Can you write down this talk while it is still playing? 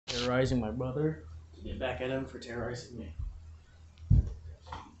terrorizing my brother to get back at him for terrorizing me.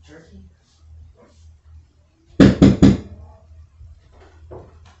 Turkey?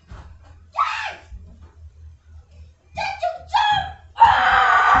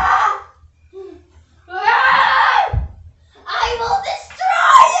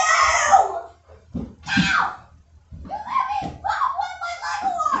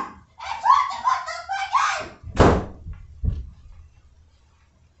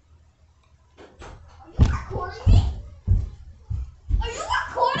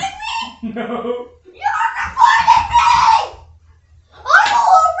 No. You're recording me! I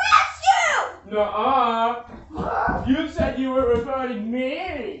will arrest you! Nuh-uh. You said you were recording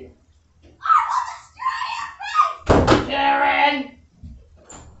me. I will destroy your face! Karen!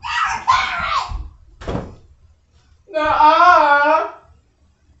 Karen! Nuh-uh.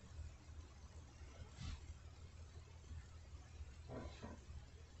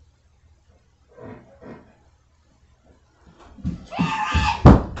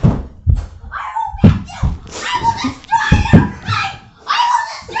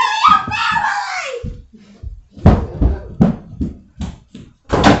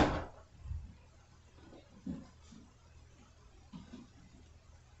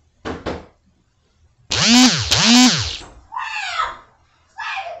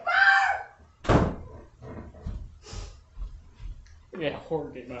 Get a horror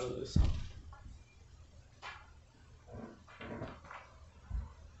game out of this.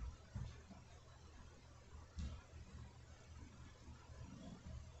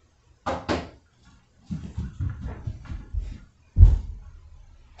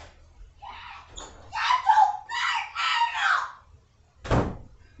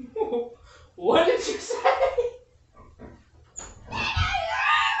 What did you say?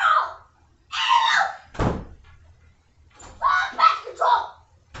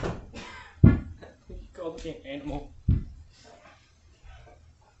 You called me an animal.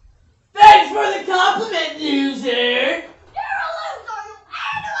 Thanks for the compliment, loser! You're a loser, you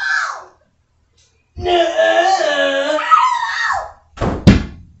animal! No!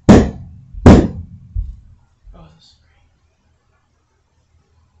 Oh, this is great.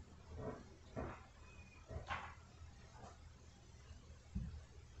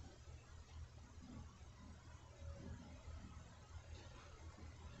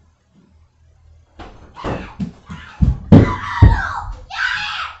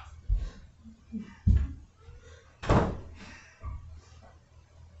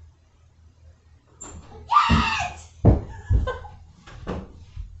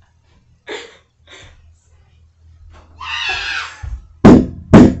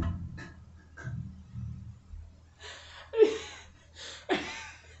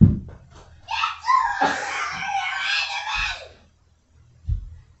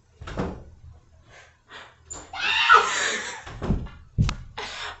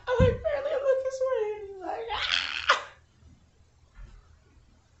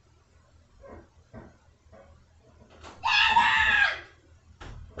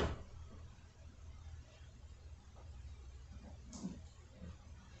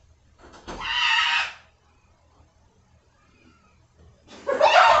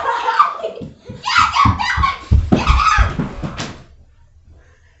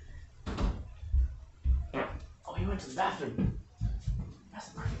 Oh, he went to the bathroom. That's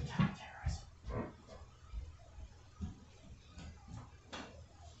the perfect time to terrorize him.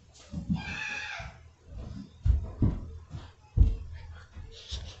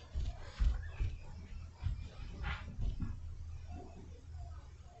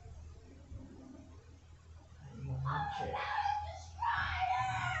 Okay.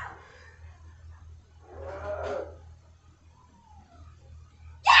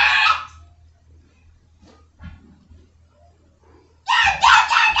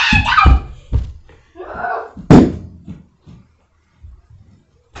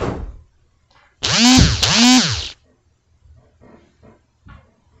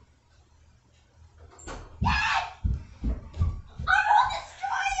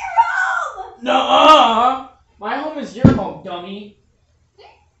 Nuh-uh! My home is your home, dummy.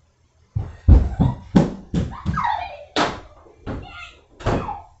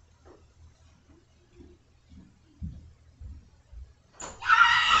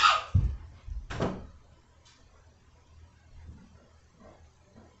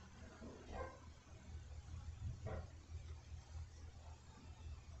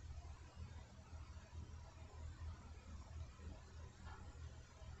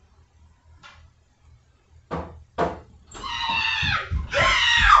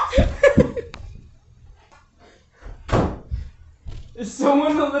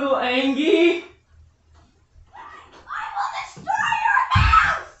 someone a little angry? I will destroy your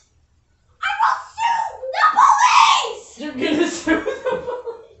house! I will sue the police! You're gonna sue the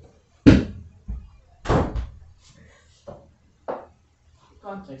police?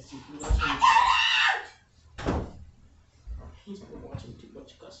 Context, you've been watching. He's been watching too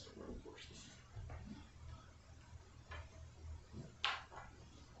much customer enforcement.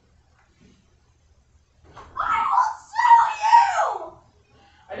 I will sue you!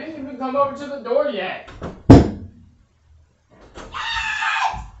 I didn't even come over to the door yet.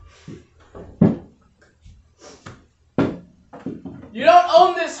 You don't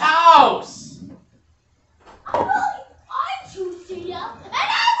own this house! I choose to yell, and I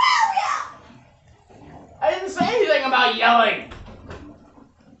will yell! I didn't say anything about yelling!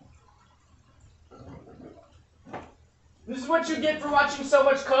 This is what you get for watching so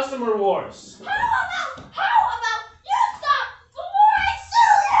much Customer Wars. How about you stop before I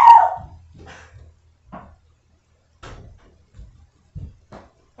sue you?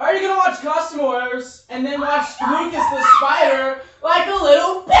 How are you gonna watch Customer Wars and then watch Lucas the Spider like a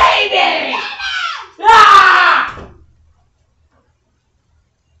little baby? Ah!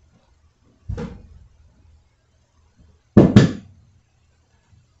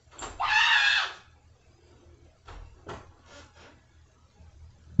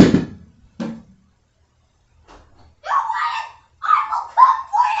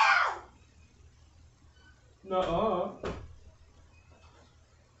 Nuh-uh.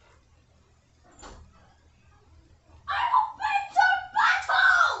 I will beat your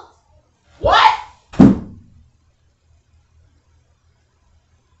buttholes! What?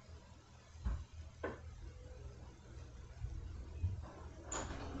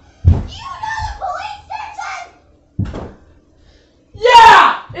 You know the police station?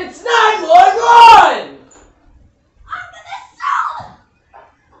 Yeah! It's 911! I'm gonna sue them!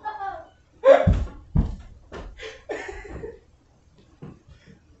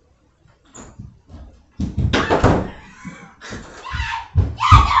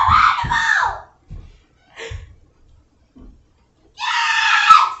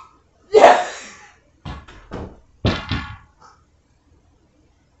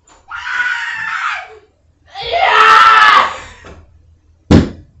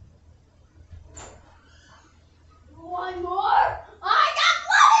 One more? I got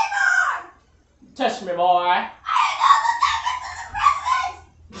plenty more! Touch me, boy. I know the numbers to the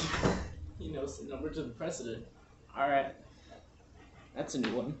president! He knows the number to the president. Alright. That's a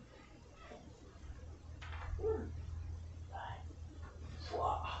new one.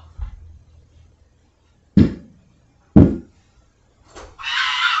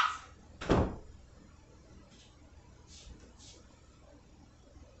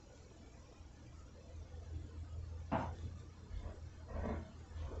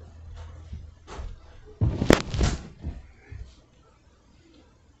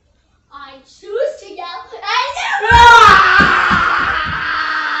 I choose to yell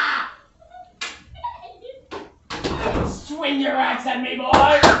and you Swing your axe at me,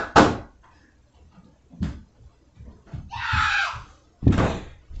 boy!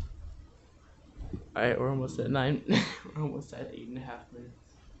 Alright, we're almost at 9. We're almost at 8.5 minutes.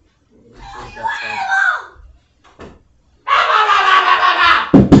 I will